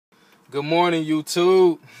Good morning,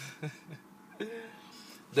 YouTube.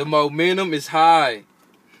 The momentum is high.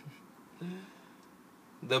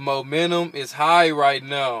 The momentum is high right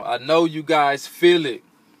now. I know you guys feel it.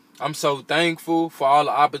 I'm so thankful for all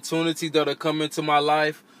the opportunities that are coming to my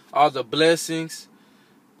life, all the blessings.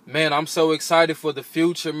 Man, I'm so excited for the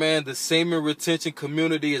future, man. The semen retention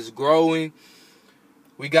community is growing.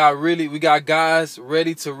 We got guys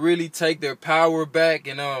ready to really take their power back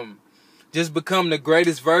and just become the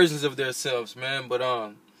greatest versions of themselves, man.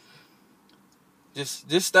 But just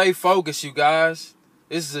stay focused, you guys.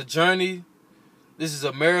 This is a journey. This is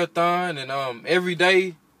a marathon, and every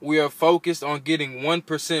day we are focused on getting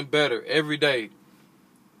 1% better every day.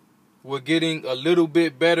 We're getting a little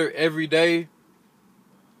bit better every day.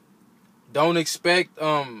 Don't expect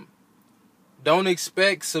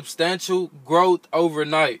substantial growth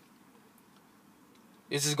overnight.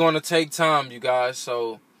 This is going to take time, you guys.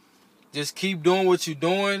 So just keep doing what you're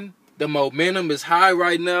doing. The momentum is high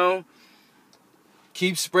right now.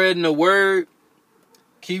 Keep spreading the word.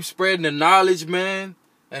 Keep spreading the knowledge, man.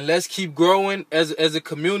 And let's keep growing as a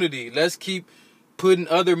community. Let's keep putting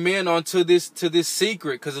other men onto this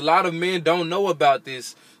secret, because a lot of men don't know about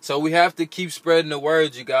this. So we have to keep spreading the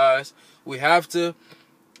word, you guys. We have to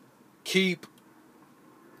keep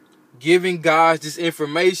giving guys this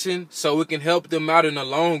information so we can help them out in the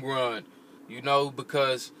long run. You know,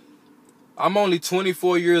 because I'm only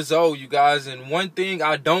 24 years old, you guys, and one thing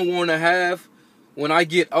I don't want to have when I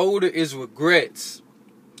get older is regrets.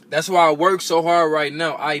 That's why I work so hard right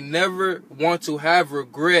now. I never want to have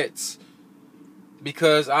regrets,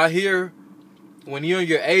 because I hear when you're in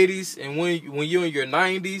your 80s and when you're in your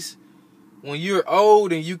 90s, when you're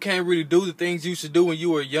old and you can't really do the things you used to do when you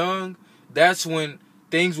were young, that's when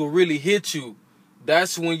things will really hit you.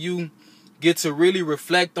 That's when you get to really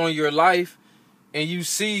reflect on your life and you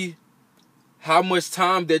see how much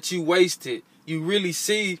time that you wasted. You really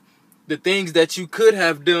see the things that you could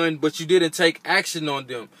have done, but you didn't take action on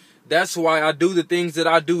them. That's why I do the things that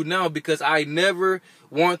I do now, because I never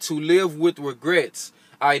want to live with regrets.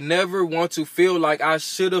 I never want to feel like I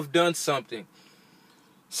should have done something.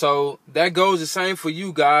 So that goes the same for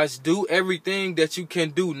you guys. Do everything that you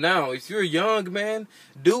can do now. If you're young, man,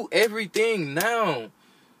 do everything now.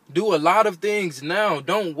 Do a lot of things now.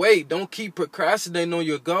 Don't wait. Don't keep procrastinating on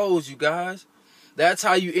your goals, you guys. That's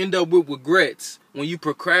how you end up with regrets. When you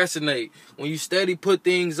procrastinate, when you steady put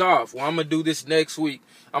things off. Well, I'm going to do this next week.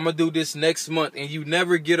 I'm going to do this next month. And you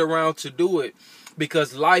never get around to do it,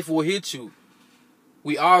 because life will hit you.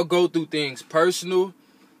 We all go through things, personal,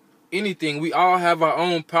 anything. We all have our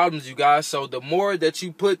own problems, you guys. So the more that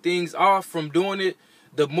you put things off from doing it,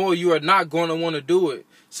 the more you are not going to want to do it.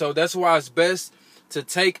 So that's why it's best to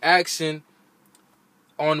take action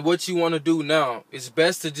on what you want to do now. It's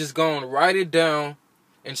best to just go and write it down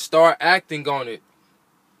and start acting on it.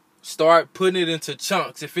 Start putting it into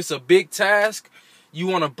chunks. If it's a big task, you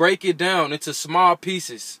want to break it down into small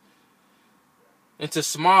pieces, into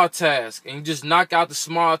small tasks, and you just knock out the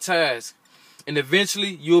small tasks, and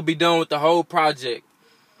eventually you'll be done with the whole project.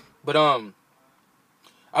 But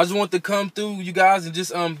I just want to come through, you guys, and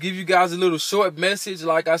just give you guys a little short message.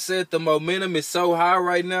 Like I said, the momentum is so high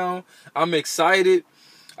right now. I'm excited.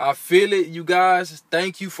 I feel it, you guys.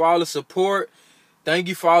 Thank you for all the support. Thank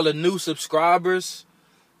you for all the new subscribers.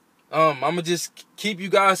 I'm going to just keep you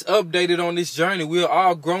guys updated on this journey. We're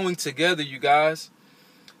all growing together, you guys.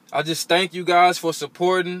 I just thank you guys for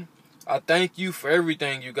supporting. I thank you for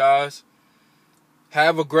everything, you guys.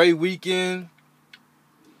 Have a great weekend.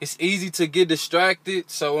 It's easy to get distracted,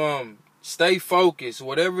 so stay focused.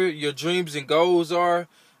 Whatever your dreams and goals are,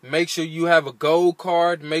 make sure you have a goal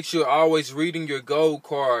card. Make sure you're always reading your goal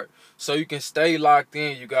card so you can stay locked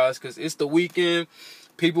in, you guys, because it's the weekend.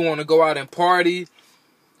 People want to go out and party.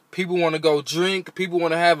 People want to go drink. People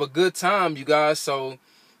want to have a good time, you guys. So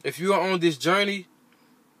if you are on this journey,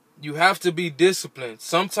 you have to be disciplined.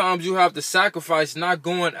 Sometimes you have to sacrifice not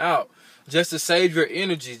going out just to save your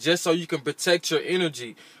energy, just so you can protect your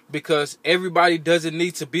energy, because everybody doesn't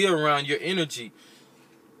need to be around your energy.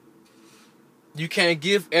 You can't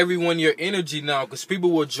give everyone your energy now, because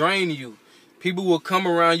people will drain you. People will come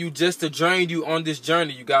around you just to drain you on this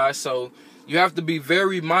journey, you guys. So you have to be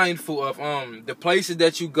very mindful of the places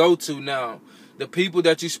that you go to now, the people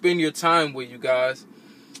that you spend your time with, you guys,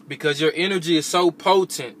 because your energy is so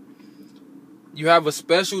potent. You have a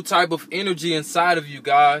special type of energy inside of you,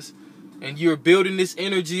 guys, and you're building this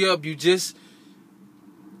energy up. You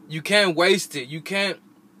can't waste it. You can't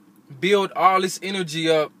build all this energy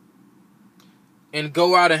up and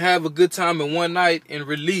go out and have a good time in one night and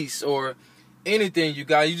release or anything, you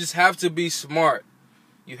guys. You just have to be smart.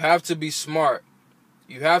 You have to be smart.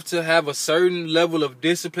 You have to have a certain level of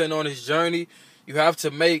discipline on this journey. You have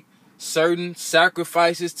to make certain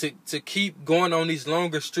sacrifices to keep going on these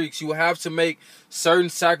longer streaks. You will have to make certain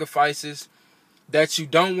sacrifices that you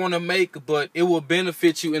don't want to make, but it will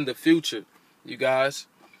benefit you in the future, you guys.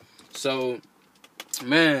 So,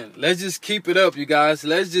 man, let's just keep it up, you guys.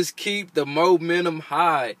 Let's just keep the momentum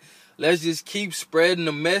high. Let's just keep spreading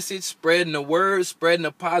the message, spreading the word, spreading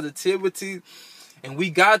the positivity. And we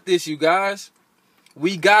got this, you guys.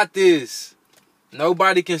 We got this.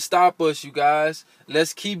 Nobody can stop us, you guys.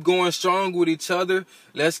 Let's keep going strong with each other.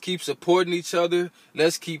 Let's keep supporting each other.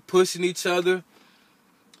 Let's keep pushing each other.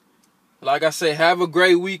 Like I say, have a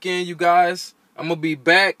great weekend, you guys. I'm going to be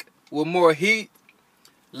back with more heat.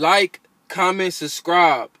 Like, comment,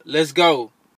 subscribe. Let's go.